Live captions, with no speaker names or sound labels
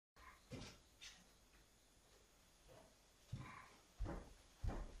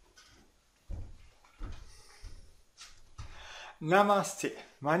Namaste.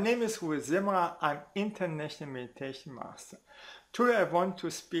 My name is Ruhe Simra. I'm International Meditation Master. Today I want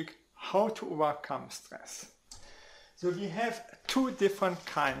to speak how to overcome stress. So we have two different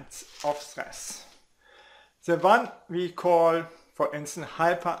kinds of stress. The one we call, for instance,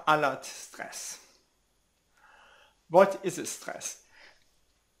 hyper-alert stress. What is a stress?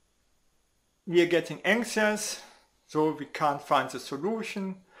 We are getting anxious, so we can't find the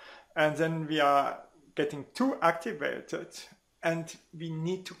solution, and then we are getting too activated and we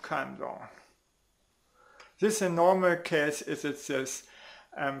need to calm down. This in normal case is this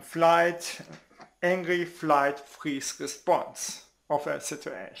angry flight freeze response of a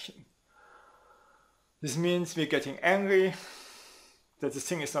situation. This means we're getting angry that the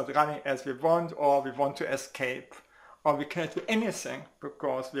thing is not running as we want, or we want to escape, or we cannot do anything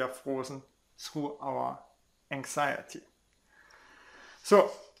because we are frozen through our anxiety.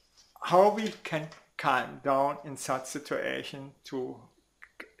 So how we can calm down in such situation to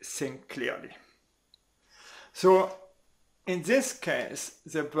think clearly. So in this case,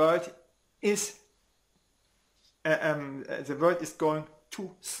 the world is going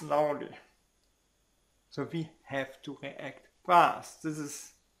too slowly. So we have to react fast. This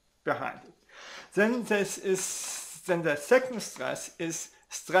is behind it. Then the second stress is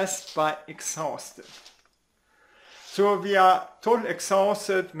stressed by exhausted. So we are totally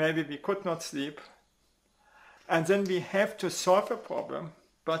exhausted, maybe we could not sleep, and then we have to solve a problem,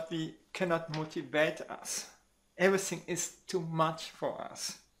 but we cannot motivate us. Everything is too much for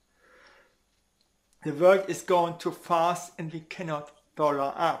us. The work is going too fast and we cannot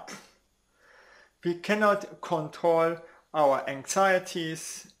follow up. We cannot control our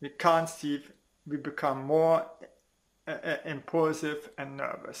anxieties, we can't sleep, we become more impulsive and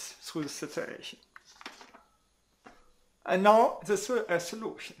nervous through the situation. And now the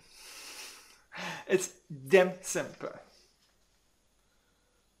solution. It's damn simple.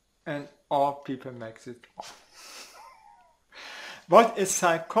 And all people make it wrong. What is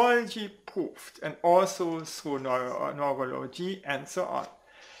psychology proved, and also through neurology and so on,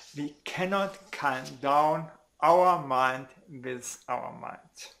 we cannot calm down our mind with our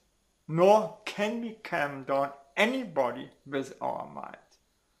mind. Nor can we calm down anybody with our mind.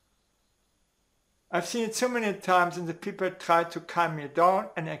 I've seen it so many times, and the people try to calm me down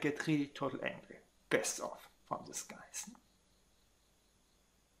and I get really totally angry, pissed off from these guys.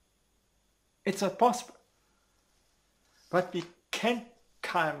 It's not possible. But we can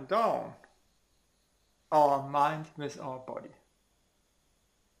calm down our mind with our body.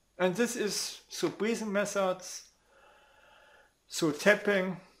 And this is through breathing methods, through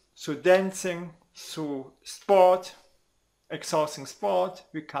tapping, through dancing, through sport, exhausting sport,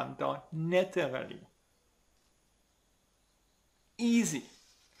 we calm down naturally. Easy.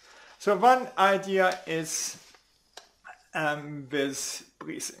 So one idea is with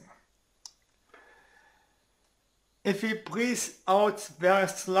breathing. If we breathe out very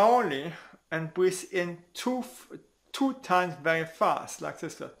slowly and breathe in two times very fast, like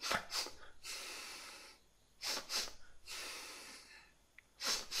this,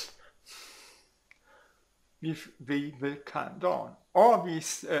 we will calm down. Or we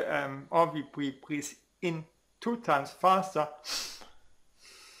breathe in 2 times faster.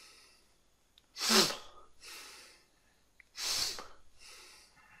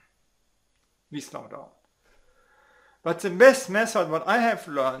 We slow down. But the best method, what I have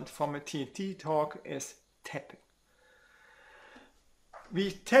learned from a TT talk, is tapping. We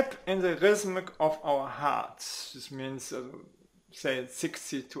tap in the rhythm of our hearts. This means, say,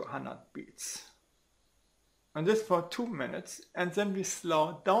 60 to 100 beats. And this for 2 minutes, and then we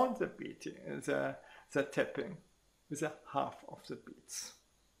slow down the beating, the tapping, with a half of the beats.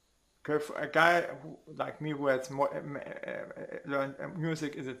 Okay, for a guy like me who has learned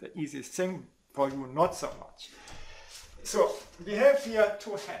music, is it the easiest thing? For you, not so much. So we have here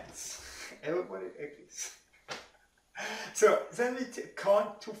 2 hands. Everybody agrees. So then we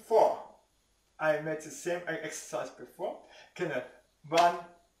count to 4. I made the same exercise before. Can I? 1,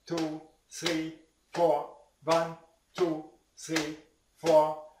 2, 3, 4. 1, 2, 3,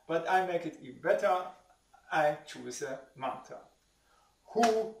 4. But I make it even better. I choose a mantra.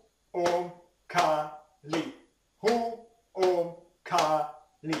 Hu Om Ka Li. Hu Om Ka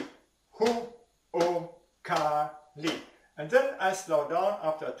Li. Hu Om Ka Li. And then I slow down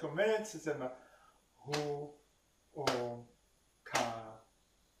after 2 minutes. It's Hu Om Ka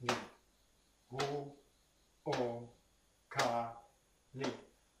Li. Hu Om Ka Li.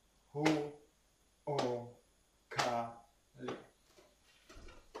 Hu Om Ka Li.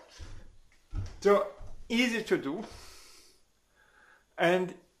 So easy to do.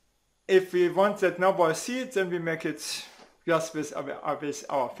 And if we want that nobody sees it, then we make it just with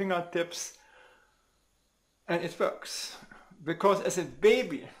our fingertips, and it works. Because as a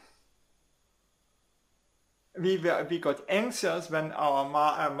baby, we got anxious when our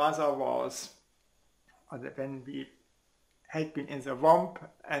mother was, or when we had been in the womb,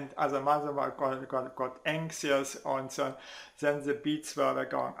 and as a mother got anxious, and so then the beats were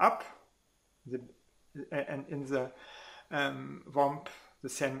going up, and in the womb the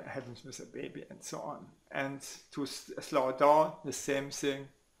same happens with the baby, and so on. And to slow down, the same thing.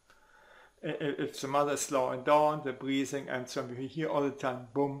 If the mother is slowing down, the breathing, and so we hear all the time,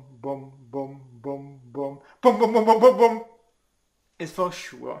 boom, boom, boom, boom, boom, boom, boom, boom, boom, boom, boom. It's for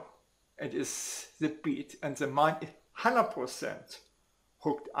sure. It is the beat, and the mind is 100%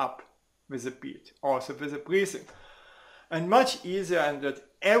 hooked up with the beat, also with the breathing. And much easier, and that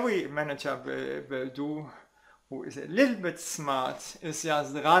every manager will do, who is a little bit smart, is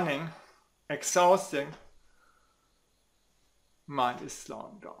just running, exhausting, mind is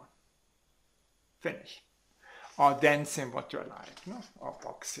slowing down. Finish. Or dancing, what you like, no? Or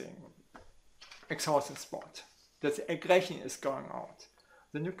boxing, exhausting sport. That the aggression is going out.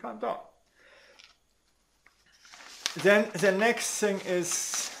 Then you calm down. Then the next thing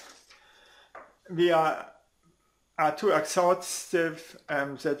is we are too exhausted,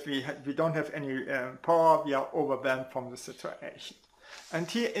 that we don't have any power, we are overwhelmed from the situation. And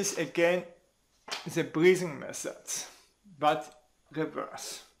here is again the breathing methods, but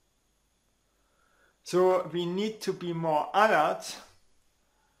reverse. So we need to be more alert,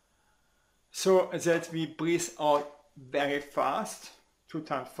 so that we breathe out very fast, 2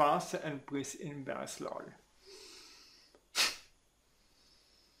 times faster, and breathe in very slowly.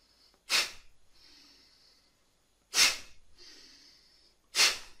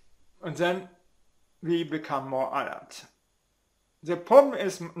 And then we become more alert. The problem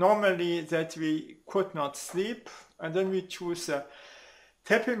is normally that we could not sleep, and then we choose the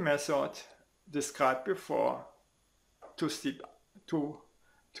tapping method described before to sleep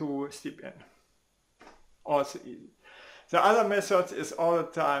in. Also easy. The other method is all the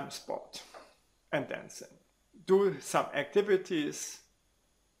time sport and dancing. Do some activities,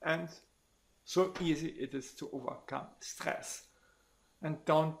 and so easy it is to overcome stress. And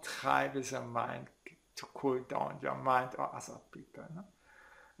don't try with your mind to cool down your mind or other people. No?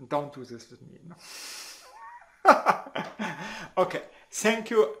 And don't do this with me. No? Okay,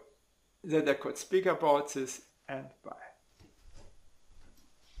 thank you that I could speak about this, and bye.